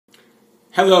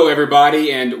Hello everybody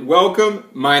and welcome.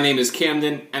 My name is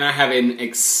Camden and I have an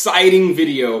exciting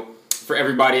video for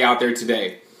everybody out there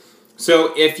today.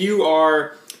 So if you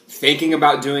are thinking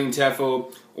about doing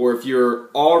TEFL or if you're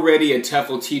already a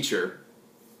TEFL teacher,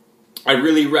 I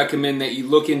really recommend that you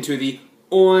look into the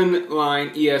online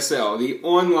ESL, the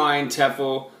online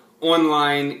TEFL,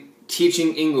 online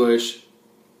teaching English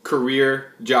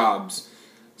career jobs,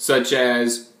 such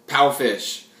as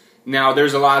PalFish. Now,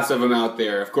 there's lots of them out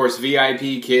there. Of course,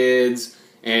 VIP Kids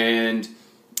and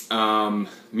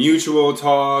Mutual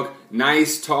Talk,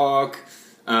 Nice Talk,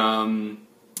 Taobao.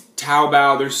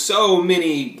 There's so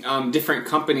many different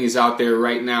companies out there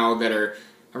right now that are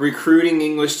recruiting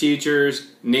English teachers,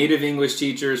 native English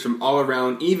teachers from all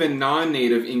around, even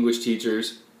non-native English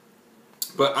teachers.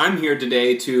 But I'm here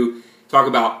today to talk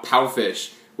about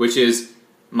PalFish, which is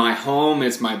my home,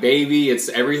 it's my baby, it's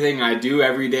everything I do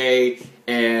every day.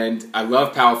 And I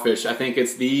love PalFish. I think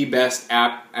it's the best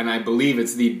app, and I believe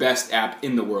it's the best app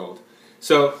in the world.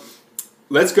 So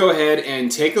let's go ahead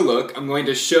and take a look. I'm going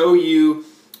to show you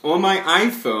on my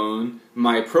iPhone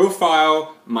my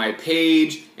profile, my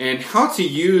page, and how to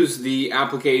use the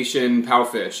application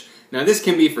PalFish. Now this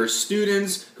can be for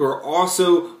students who are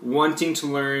also wanting to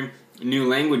learn new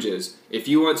languages. If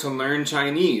you want to learn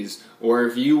Chinese, or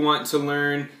if you want to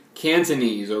learn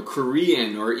Cantonese, or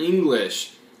Korean, or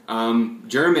English,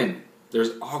 German. There's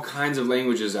all kinds of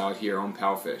languages out here on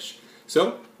PalFish.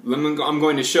 So I'm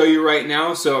going to show you right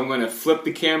now. So I'm going to flip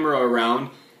the camera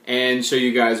around and show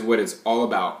you guys what it's all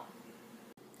about.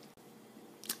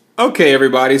 Okay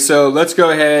everybody, so let's go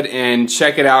ahead and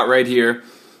check it out right here.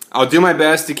 I'll do my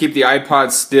best to keep the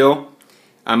iPod still.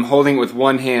 I'm holding it with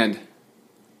one hand.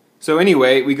 So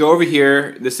anyway, we go over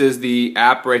here. This is the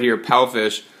app right here,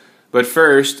 PalFish. But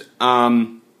first,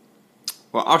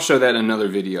 well, I'll show that in another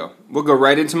video. We'll go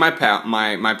right into my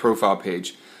profile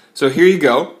page. So here you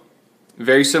go.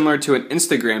 Very similar to an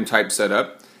Instagram type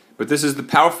setup, but this is the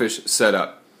PalFish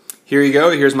setup. Here you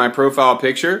go. Here's my profile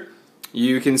picture.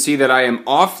 You can see that I am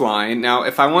offline. Now,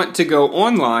 if I want to go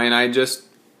online, I just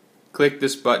click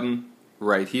this button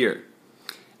right here.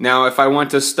 Now, if I want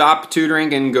to stop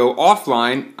tutoring and go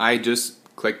offline, I just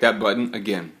click that button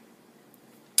again.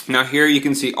 Now here you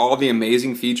can see all the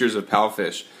amazing features of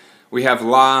PalFish. We have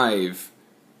live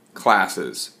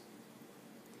classes,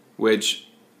 which,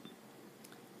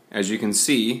 as you can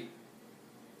see,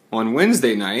 on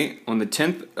Wednesday night, on the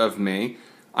 10th of May,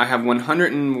 I have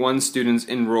 101 students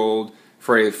enrolled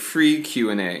for a free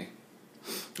Q&A.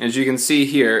 As you can see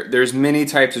here, there's many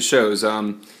types of shows.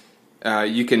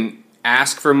 You can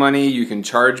ask for money, you can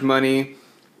charge money.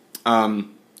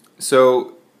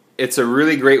 So it's a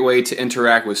really great way to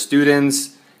interact with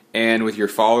students and with your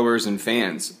followers and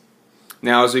fans.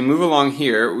 Now as we move along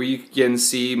here, we can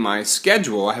see my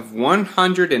schedule. I have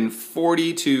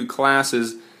 142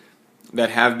 classes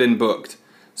that have been booked.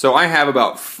 So I have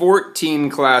about 14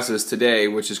 classes today,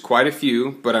 which is quite a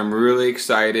few, but I'm really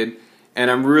excited and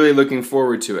I'm really looking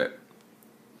forward to it.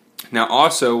 Now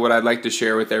also what I'd like to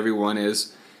share with everyone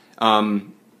is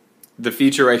the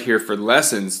feature right here for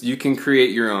lessons. You can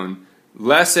create your own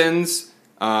lessons,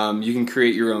 you can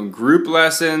create your own group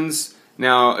lessons.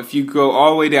 Now if you go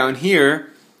all the way down here,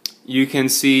 you can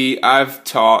see I've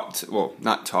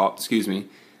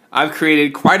I've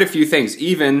created quite a few things,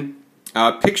 even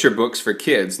picture books for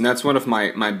kids, and that's one of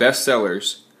my best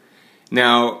sellers.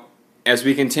 Now as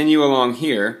we continue along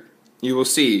here, you will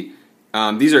see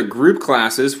these are group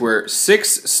classes where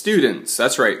 6 students,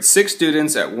 that's right, 6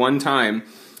 students at one time,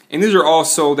 and these are all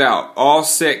sold out, all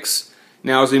 6.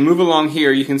 Now as we move along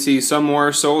here, you can see some more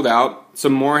are sold out,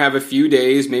 some more have a few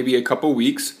days, maybe a couple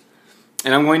weeks,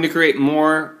 and I'm going to create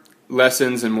more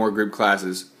lessons and more group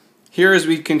classes. Here, as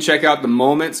we can check out the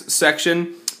moments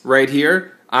section right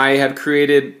here, I have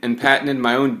created and patented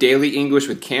my own daily English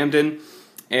with Camden,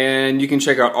 and you can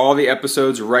check out all the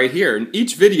episodes right here, and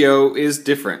each video is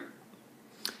different.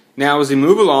 Now as we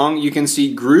move along, you can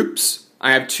see groups.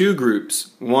 I have 2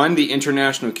 groups, one the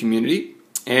international community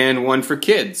and one for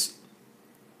kids.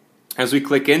 As we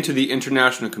click into the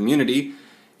international community,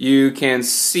 you can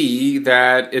see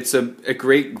that it's a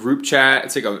great group chat.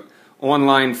 It's like an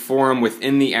online forum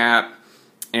within the app,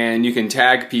 and you can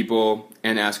tag people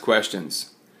and ask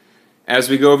questions. As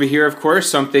we go over here, of course,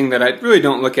 something that I really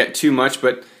don't look at too much,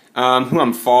 but who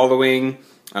I'm following,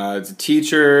 it's a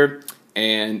teacher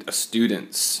and a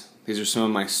students. These are some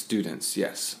of my students,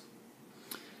 yes.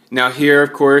 Now here,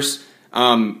 of course,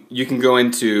 you can go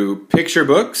into picture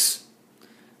books,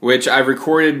 which I've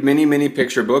recorded many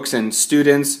picture books, and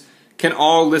students can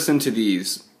all listen to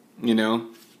these, you know.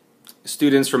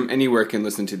 Students from anywhere can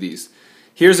listen to these.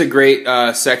 here's a great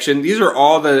section. These are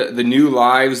all the new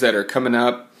lives that are coming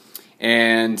up,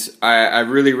 and I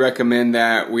really recommend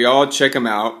that we all check them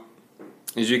out.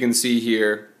 As you can see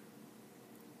here,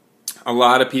 a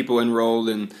lot of people enrolled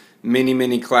in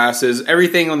many classes.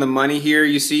 Everything on the money here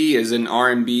you see is in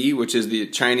RMB, which is the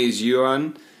Chinese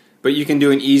yuan, but you can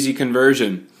do an easy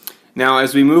conversion. Now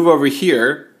as we move over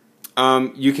here,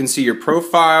 you can see your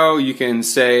profile, you can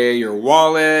say your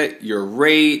wallet, your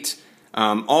rate,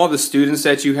 all the students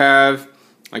that you have.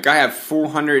 Like I have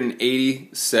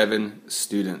 487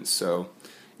 students, so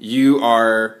you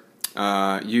are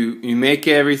you make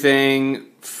everything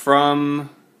from,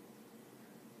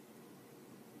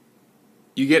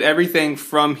 you get everything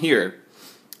from here.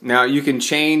 Now you can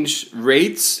change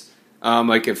rates.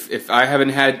 Like if I haven't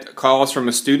had calls from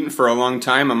a student for a long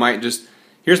time, I might just,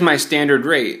 here's my standard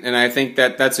rate, and I think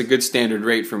that that's a good standard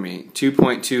rate for me,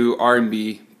 2.2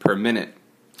 RMB per minute.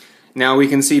 Now we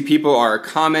can see people are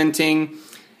commenting,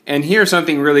 and here's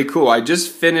something really cool. I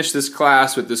just finished this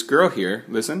class with this girl here.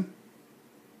 Listen.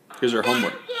 Here's her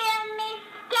homework.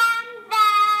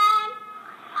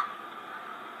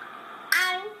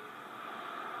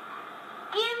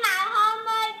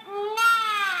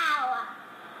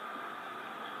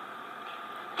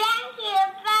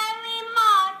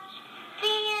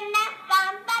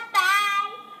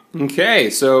 Okay,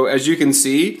 so as you can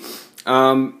see,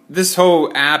 this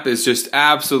whole app is just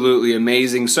absolutely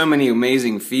amazing. So many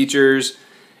amazing features,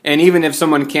 and even if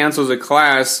someone cancels a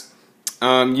class,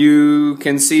 you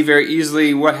can see very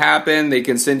easily what happened. They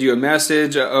can send you a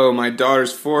message. Oh, my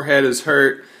daughter's forehead is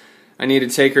hurt. I need to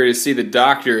take her to see the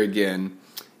doctor again.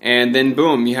 And then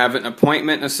boom, you have an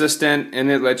appointment assistant, and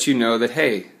it lets you know that,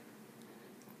 hey,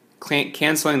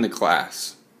 canceling the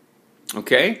class.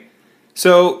 Okay,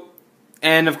 so.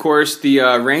 And of course the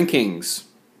rankings,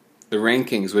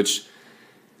 which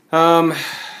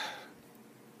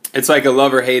it's like a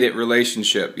love or hate it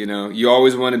relationship. You know, you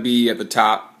always want to be at the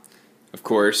top, of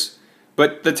course,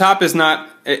 but the top is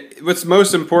not. What's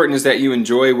most important is that you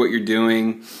enjoy what you're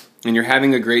doing and you're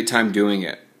having a great time doing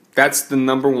it. That's the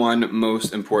 #1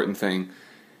 most important thing.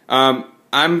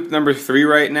 I'm number 3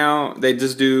 right now. They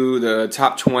just do the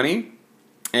top 20,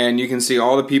 and you can see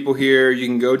all the people here. You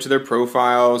can go to their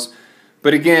profiles.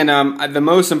 But again, the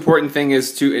most important thing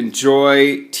is to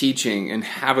enjoy teaching and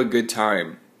have a good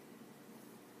time.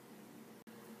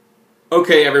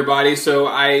 Okay everybody, so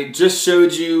I just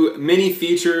showed you many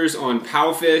features on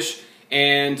PalFish,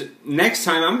 and next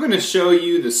time I'm going to show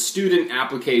you the student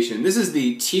application. This is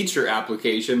the teacher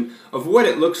application of what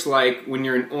it looks like when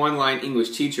you're an online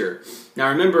English teacher. Now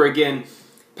remember again,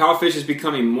 PalFish is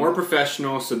becoming more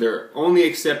professional, so they're only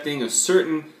accepting a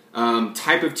certain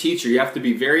type of teacher. You have to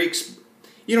be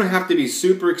you don't have to be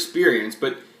super experienced,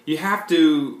 but you have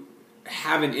to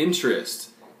have an interest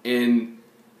in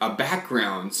a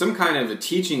background, some kind of a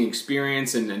teaching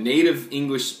experience, and a native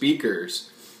English speakers.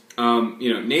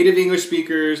 Native English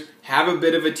speakers have a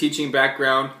bit of a teaching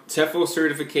background. TEFL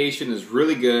certification is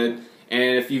really good,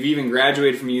 and if you've even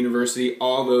graduated from university,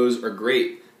 all those are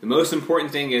great. The most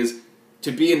important thing is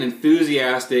to be an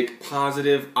enthusiastic,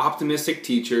 positive, optimistic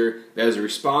teacher that is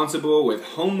responsible with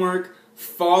homework,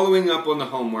 following up on the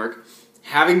homework,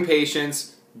 having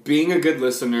patience, being a good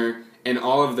listener, and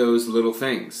all of those little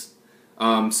things.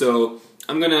 So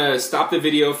I'm going to stop the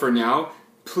video for now.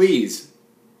 Please,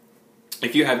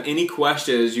 if you have any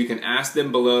questions, you can ask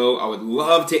them below. I would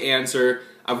love to answer.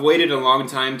 I've waited a long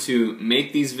time to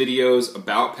make these videos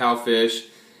about PalFish,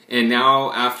 and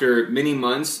now after many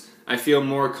months, I feel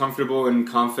more comfortable and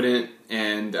confident,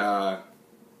 and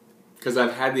because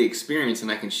I've had the experience and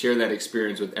I can share that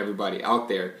experience with everybody out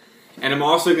there. And I'm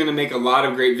also going to make a lot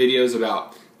of great videos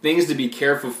about things to be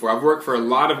careful for. I've worked for a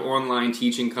lot of online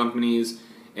teaching companies,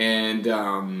 and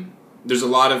there's a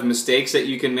lot of mistakes that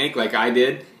you can make like I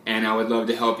did, and I would love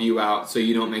to help you out so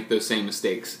you don't make those same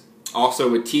mistakes. Also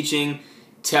with teaching,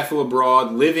 TEFL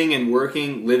abroad, living and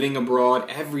working, living abroad,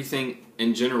 everything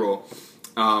in general.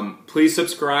 Please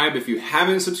subscribe if you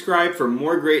haven't subscribed for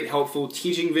more great helpful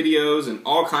teaching videos and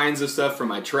all kinds of stuff from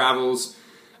my travels.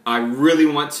 I really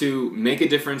want to make a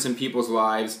difference in people's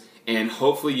lives, and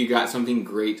hopefully you got something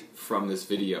great from this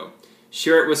video.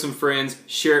 Share it with some friends,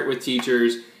 share it with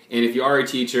teachers, and if you are a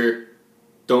teacher,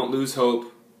 don't lose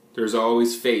hope. There's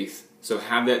always faith. So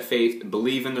have that faith,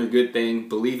 believe in the good thing,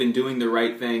 believe in doing the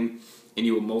right thing, and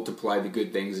you will multiply the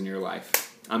good things in your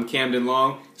life. I'm Camden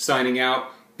Long, signing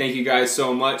out. Thank you guys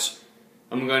so much.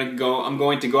 I'm going to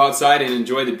go outside and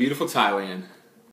enjoy the beautiful Thailand.